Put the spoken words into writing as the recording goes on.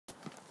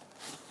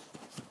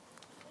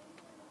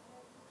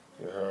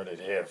heard it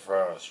here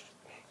first.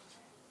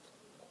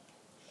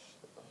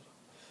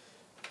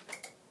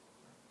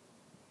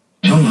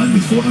 Online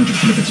with 400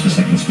 kilobits per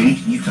second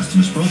speed, new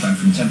customers broadband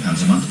from £10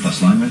 a month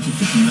plus line rental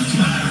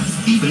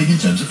 £15.99. E-billing in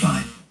terms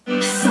apply.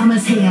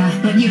 Summer's here,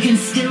 but you can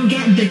still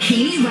get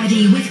bikini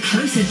ready with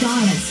Closer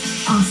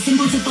Diets. Our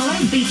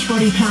simple-to-follow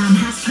Beachbody plan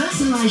has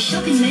personalised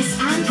shopping lists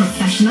and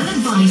professional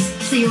advice,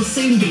 so you'll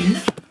soon be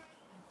looking...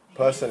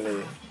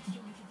 Personally,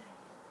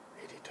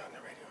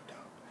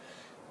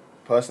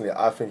 Personally,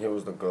 I think it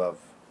was the glove.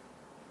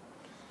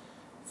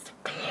 It's the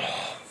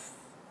glove.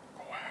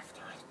 Go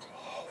after the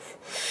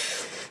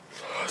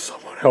glove.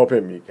 Someone help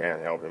him. He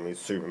can't help him. He's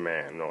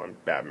Superman. No, I'm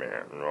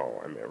Batman. No,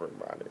 I'm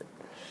everybody.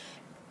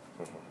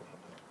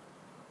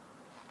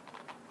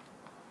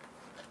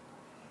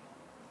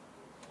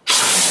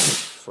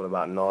 What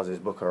about Nas's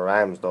Book of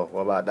Rhymes, though?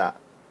 What about that?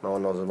 No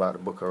one knows about the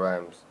Book of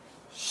Rhymes.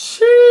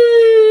 Sheesh!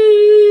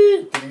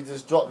 Did he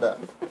just drop that?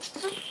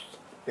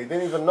 They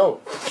didn't even know.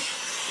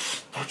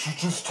 But you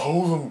just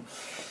told them.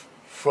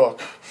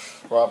 Fuck.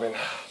 Robin,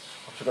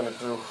 what you gonna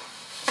do?